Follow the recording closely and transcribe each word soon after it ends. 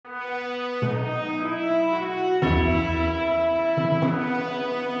Hey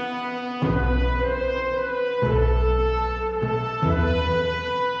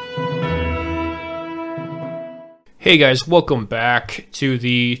guys, welcome back to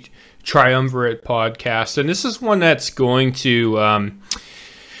the Triumvirate podcast, and this is one that's going to, I'm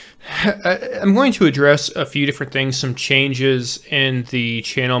going to address a few different things, some changes in the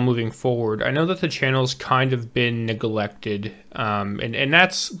channel moving forward. I know that the channel's kind of been neglected, and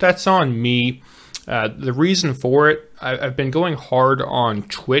that's on me. The reason for it, I've been going hard on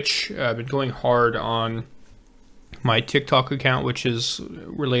Twitch. I've been going hard on my TikTok account, which is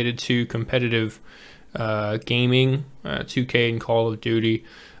related to competitive gaming, 2K and Call of Duty,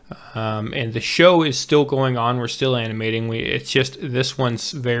 and the show is still going on. We're still animating. It's just this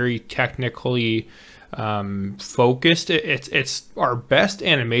one's very technically focused. It's our best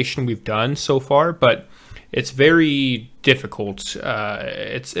animation we've done so far, but it's very difficult.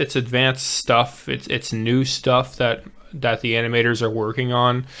 It's advanced stuff. It's new stuff that the animators are working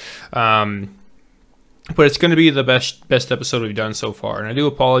on. But it's going to be the best episode we've done so far. And I do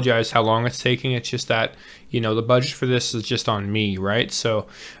apologize how long it's taking. It's just that, the budget for this is just on me, right? So,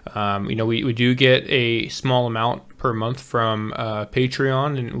 we do get a small amount per month from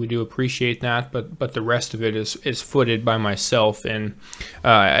Patreon, and we do appreciate that. But the rest of it is footed by myself. And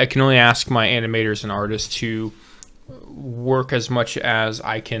I can only ask my animators and artists to work as much as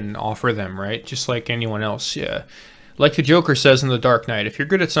I can offer them, right? Just like anyone else. Yeah. Like the Joker says in The Dark Knight, if you're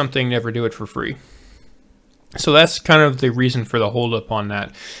good at something, never do it for free. So that's kind of the reason for the holdup on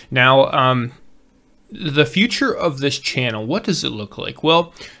that. Now, the future of this channel, what does it look like?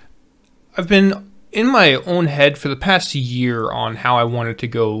 Well, I've been in my own head for the past year on how I wanted to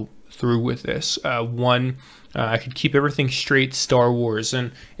go through with this. I could keep everything straight Star Wars.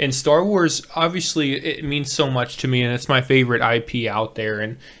 And Star Wars, obviously, it means so much to me, and it's my favorite IP out there.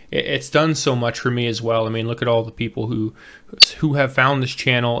 And it's done so much for me as well. I mean, look at all the people who have found this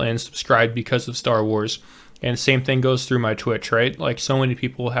channel and subscribed because of Star Wars. And same thing goes through my Twitch, right? Like, so many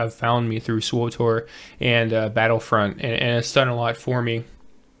people have found me through SWTOR and Battlefront, and it's done a lot for me.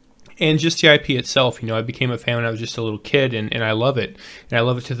 And just the IP itself, I became a fan when I was just a little kid, and I love it. And I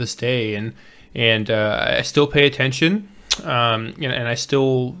love it to this day. And I still pay attention, and I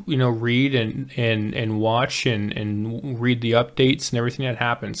still, read and watch and read the updates and everything that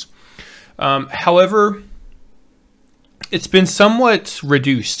happens. However, it's been somewhat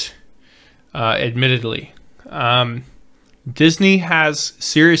reduced, admittedly. Disney has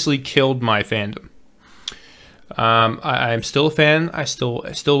seriously killed my fandom. I'm still a fan. I still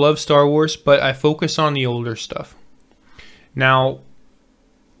love Star Wars, but I focus on the older stuff. Now,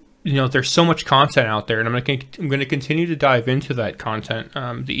 there's so much content out there, and I'm going to continue to dive into that content,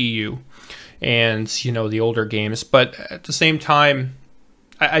 the EU, and the older games. But at the same time,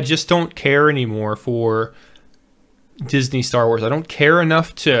 I just don't care anymore for Disney Star Wars. I don't care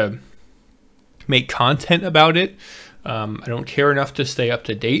enough to make content about it. I don't care enough to stay up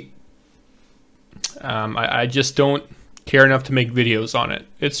to date. I just don't care enough to make videos on it.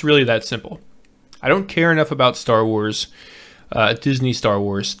 It's really that simple. I don't care enough about Star Wars, Disney Star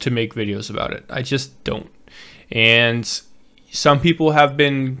Wars, to make videos about it. I just don't. And some people have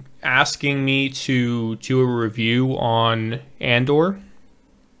been asking me to do a review on Andor,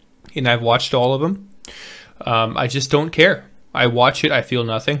 and I've watched all of them. I just don't care. I watch it, I feel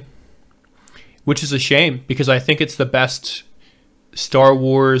nothing. Which is a shame, because I think it's the best Star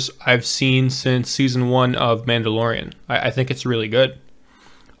Wars I've seen since season 1 of Mandalorian. I think it's really good.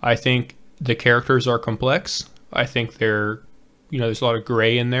 I think the characters are complex. I think there's a lot of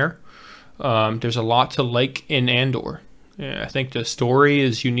gray in there. There's a lot to like in Andor. I think the story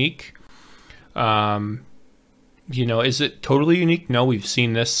is unique. Is it totally unique? No, we've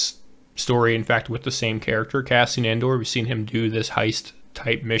seen this story, in fact, with the same character, Cassian Andor. We've seen him do this heist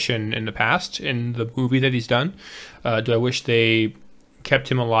type mission in the past in the movie that he's done. Do I wish they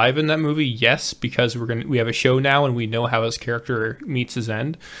kept him alive in that movie? Yes, because we have a show now and we know how his character meets his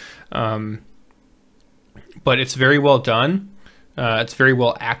end. But it's very well done. It's very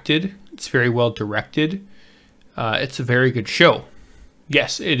well acted. It's very well directed. It's a very good show.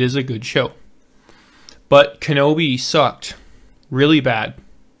 Yes, it is a good show. But Kenobi sucked really bad.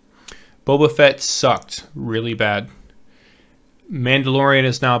 Boba Fett sucked really bad. Mandalorian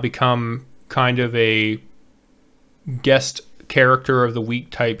has now become kind of a guest character of the week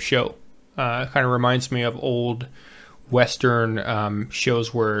type show. Kind of reminds me of old Western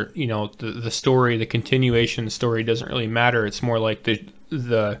shows where, the story, the continuation story doesn't really matter. It's more like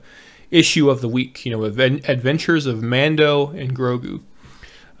the issue of the week, adventures of Mando and Grogu,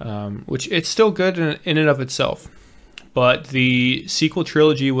 which it's still good in and of itself. But the sequel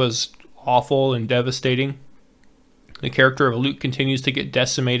trilogy was awful and devastating. The character of Luke continues to get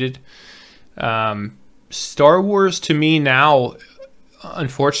decimated. Star Wars, to me now,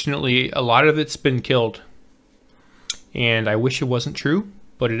 unfortunately, a lot of it's been killed. And I wish it wasn't true,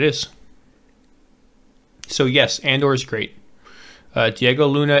 but it is. So yes, Andor is great. Diego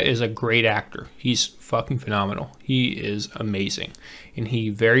Luna is a great actor. He's fucking phenomenal. He is amazing. And he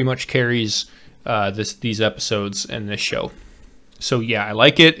very much carries these episodes and this show. So yeah, I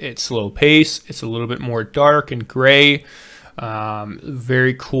like it. It's slow pace. It's a little bit more dark and gray.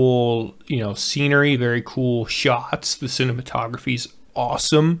 Very cool, scenery, very cool shots. The cinematography's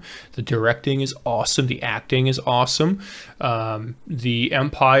awesome. The directing is awesome. The acting is awesome. The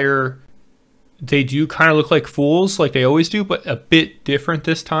Empire, they do kind of look like fools like they always do, but a bit different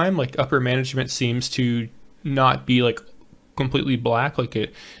this time. Like upper management seems to not be like completely black, like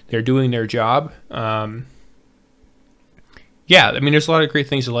they're doing their job. Yeah, I mean, there's a lot of great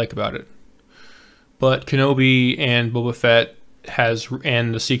things to like about it. But Kenobi and Boba Fett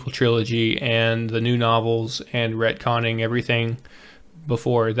and the sequel trilogy and the new novels and retconning everything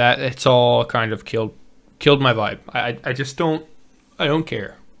before that, it's all kind of killed my vibe. I just don't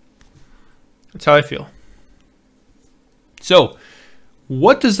care. That's how I feel. So,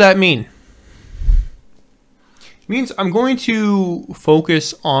 what does that mean? It means I'm going to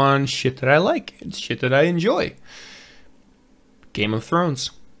focus on shit that I like and shit that I enjoy. Game of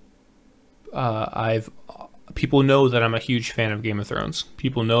Thrones. People know that I'm a huge fan of Game of Thrones.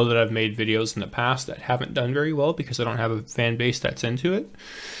 People know that I've made videos in the past that haven't done very well because I don't have a fan base that's into it.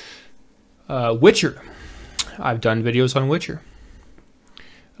 Witcher. I've done videos on Witcher.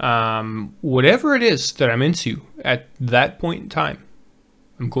 Whatever it is that I'm into at that point in time,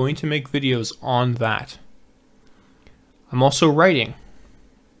 I'm going to make videos on that. I'm also writing.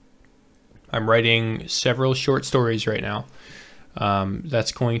 I'm writing several short stories right now.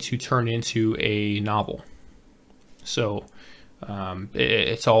 That's going to turn into a novel. So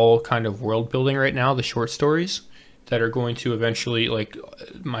it's all kind of world building right now, the short stories that are going to eventually, like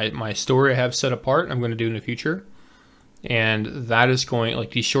my story I have set apart, I'm going to do in the future. And that is going,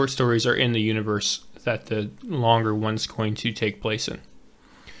 like these short stories are in the universe that the longer one's going to take place in.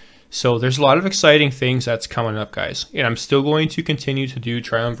 So there's a lot of exciting things that's coming up, guys. And I'm still going to continue to do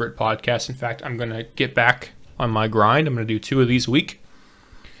Triumvirate podcasts. In fact, I'm going to get back on my grind. I'm going to do 2 of these a week.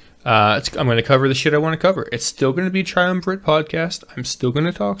 I'm going to cover the shit I want to cover. It's still going to be Triumvirate podcast. I'm still going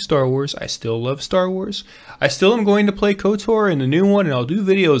to talk Star Wars. I still love Star Wars. I still am going to play KOTOR in the new one, and I'll do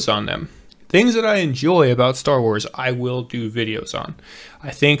videos on them. Things that I enjoy about Star Wars, I will do videos on.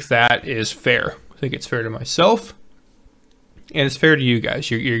 I think that is fair. I think it's fair to myself, and it's fair to you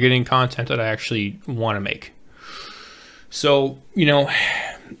guys. You're getting content that I actually want to make. So,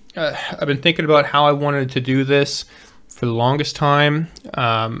 I've been thinking about how I wanted to do this for the longest time.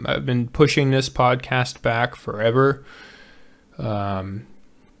 I've been pushing this podcast back forever.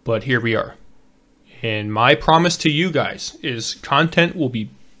 But here we are. And my promise to you guys is content will be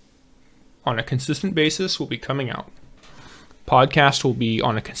on a consistent basis will be coming out. Podcast will be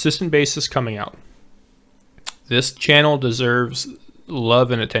on a consistent basis coming out. This channel deserves love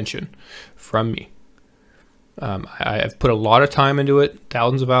and attention from me. I've put a lot of time into it,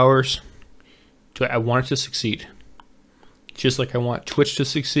 thousands of hours. I want it to succeed. Just like I want Twitch to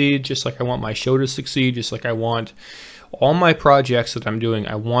succeed, just like I want my show to succeed, just like I want all my projects that I'm doing,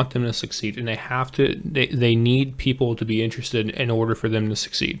 I want them to succeed. And they need people to be interested in order for them to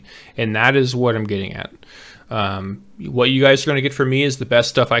succeed. And that is what I'm getting at. What you guys are going to get from me is the best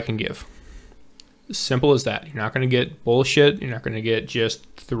stuff I can give. Simple as that. You're not going to get bullshit. You're not going to get just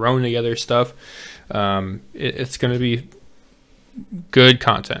thrown together stuff. It's going to be good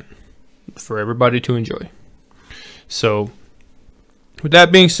content for everybody to enjoy. So, with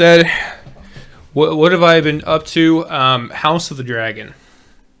that being said, what have I been up to? House of the Dragon.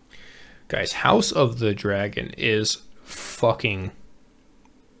 Guys, House of the Dragon is fucking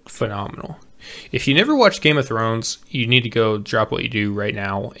phenomenal. If you never watched Game of Thrones, you need to go drop what you do right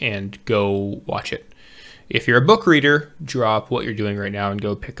now and go watch it. If you're a book reader, drop what you're doing right now and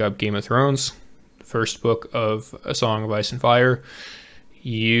go pick up Game of Thrones, the first book of A Song of Ice and Fire.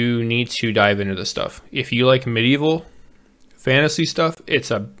 You need to dive into this stuff. If you like medieval fantasy stuff,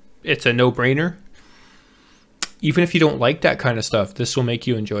 it's a no-brainer. Even if you don't like that kind of stuff, this will make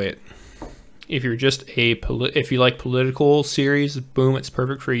you enjoy it. If you're just if you like political series, boom, it's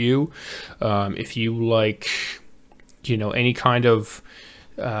perfect for you. If you like, any kind of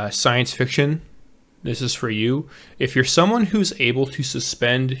science fiction, this is for you. If you're someone who's able to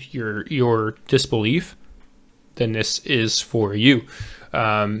suspend your disbelief, then this is for you.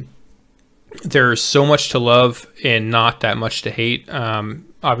 There's so much to love and not that much to hate.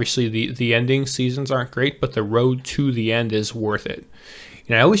 obviously the ending seasons aren't great, but the road to the end is worth it.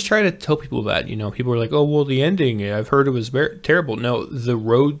 And I always try to tell people that, people are like, oh, well, the ending, I've heard it was terrible. No, the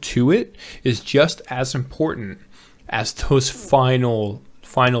road to it is just as important as those final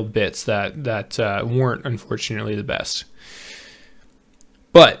bits that weren't, unfortunately, the best.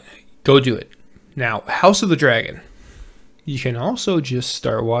 But go do it. Now, House of the Dragon. You can also just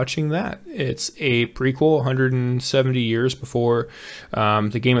start watching that. It's a prequel 170 years before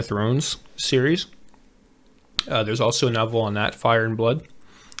the Game of Thrones series. There's also a novel on that, Fire and Blood.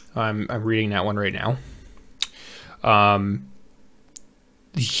 I'm reading that one right now.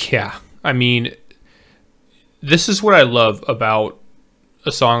 Yeah, I mean, this is what I love about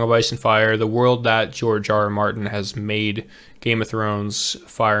A Song of Ice and Fire, the world that George R. R. Martin has made. Game of Thrones,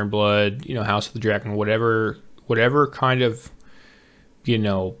 Fire and Blood, House of the Dragon, whatever kind of,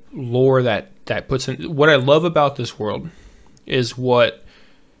 lore that puts in. What I love about this world is what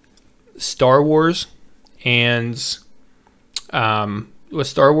Star Wars and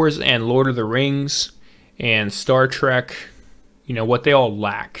Lord of the Rings and Star Trek, what they all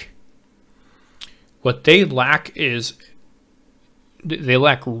lack. What they lack is they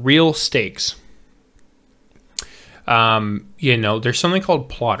lack real stakes. There's something called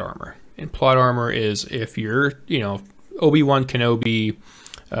plot armor. And plot armor is if you're, Obi-Wan Kenobi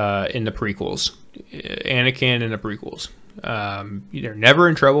in the prequels, Anakin in the prequels. They're never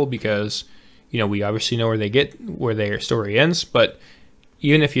in trouble because, we obviously know where their story ends. But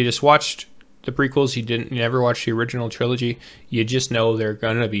even if you just watched the prequels, you never watched the original trilogy, you just know they're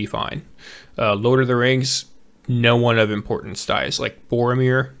gonna be fine. Lord of the Rings, no one of importance dies. Like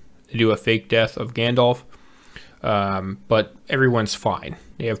Boromir, they do a fake death of Gandalf. But everyone's fine.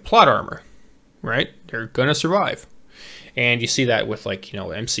 They have plot armor, right? They're gonna survive. And you see that with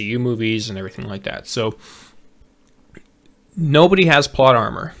MCU movies and everything like that. So nobody has plot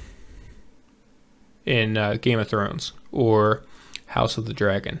armor in Game of Thrones or House of the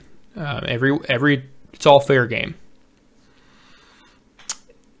Dragon. It's all fair game.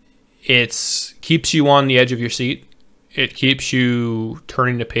 It keeps you on the edge of your seat. It keeps you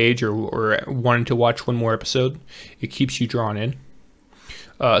turning the page or wanting to watch one more episode. It keeps you drawn in.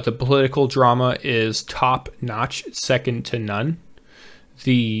 The political drama is top notch, second to none.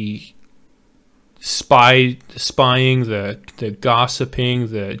 The spying, the gossiping,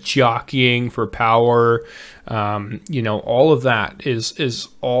 the jockeying for power, all of that is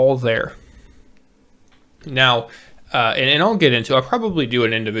all there. Now, and I'll get into, I'll probably do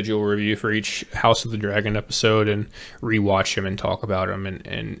an individual review for each House of the Dragon episode and rewatch them and talk about them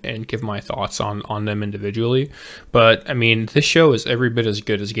and give my thoughts on them individually. But, I mean, this show is every bit as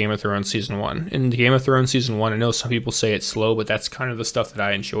good as Game of Thrones Season 1. In Game of Thrones Season 1, I know some people say it's slow, but that's kind of the stuff that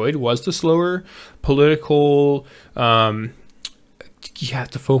I enjoyed, was the slower political, you have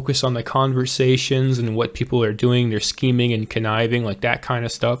to focus on the conversations and what people are doing, they're scheming and conniving, like that kind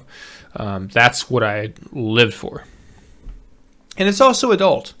of stuff. That's what I lived for. And it's also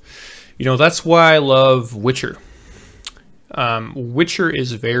adult. That's why I love Witcher. Witcher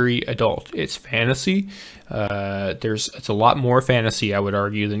is very adult. It's fantasy. It's a lot more fantasy, I would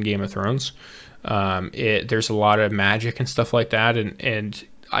argue, than Game of Thrones. There's a lot of magic and stuff like that. And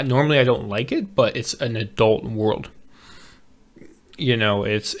normally I don't like it, but it's an adult world.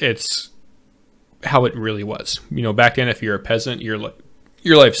 It's how it really was. Back then, if you're a peasant, your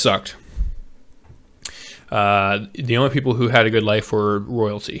life sucked. The only people who had a good life were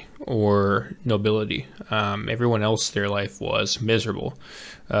royalty or nobility. Everyone else, their life was miserable.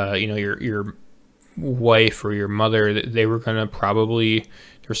 Your wife or your mother, they were going to probably,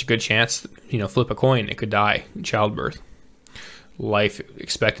 there's a good chance, flip a coin, it could die in childbirth. Life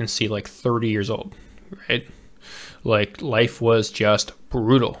expectancy like 30 years old, right? Like life was just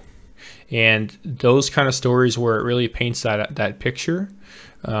brutal. And those kind of stories where it really paints that picture,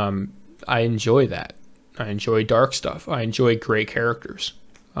 I enjoy that. I enjoy dark stuff. I enjoy great characters.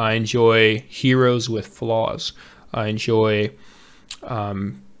 I enjoy heroes with flaws. I enjoy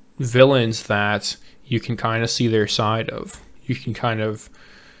villains that you can kind of see their side of. You can kind of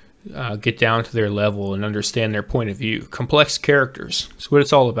get down to their level and understand their point of view. Complex characters. That's what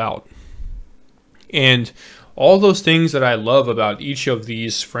it's all about. And all those things that I love about each of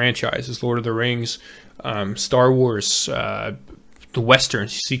these franchises, Lord of the Rings, Star Wars, the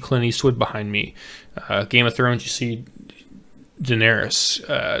Westerns, you see Clint Eastwood behind me. Game of Thrones, you see Daenerys,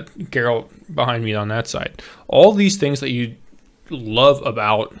 Geralt behind me on that side. All these things that you love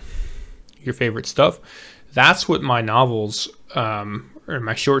about your favorite stuff, that's what my novels, or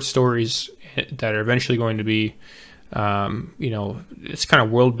my short stories that are eventually going to be, it's kind of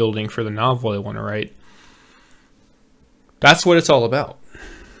world building for the novel I want to write. That's what it's all about.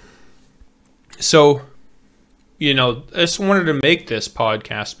 So, I just wanted to make this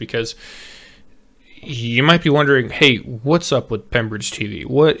podcast because you might be wondering, hey, what's up with Pembridge TV?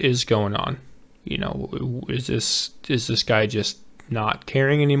 What is going on? Is this guy just not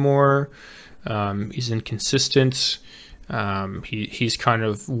caring anymore? He's inconsistent. He's kind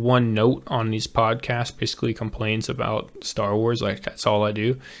of one note on these podcasts, basically complains about Star Wars, like that's all I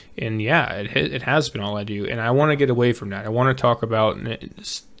do. And yeah, it has been all I do. And I want to get away from that. I want to talk about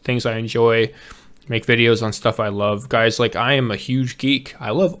things I enjoy, make videos on stuff I love. Guys, like, I am a huge geek.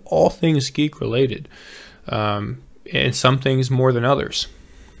 I love all things geek related, and some things more than others.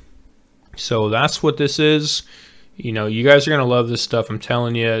 So that's what this is. You guys are going to love this stuff. I'm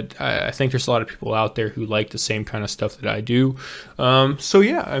telling you. I think there's a lot of people out there who like the same kind of stuff that I do. So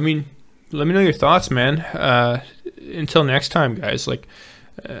yeah, I mean, let me know your thoughts, man. Until next time, guys,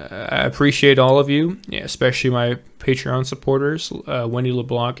 I appreciate all of you, especially my Patreon supporters, Wendy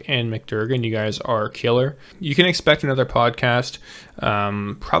LeBlanc and McDurgan. You guys are killer. You can expect another podcast.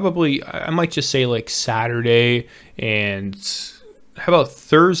 Probably, I might just say like Saturday, and how about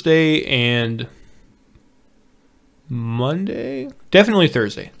Thursday and Monday? Definitely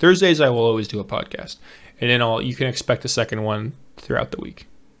Thursday. Thursdays I will always do a podcast, and then you can expect a second one throughout the week.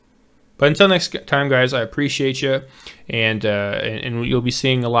 But until next time, guys, I appreciate you, and you'll be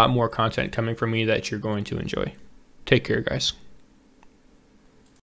seeing a lot more content coming from me that you're going to enjoy. Take care, guys.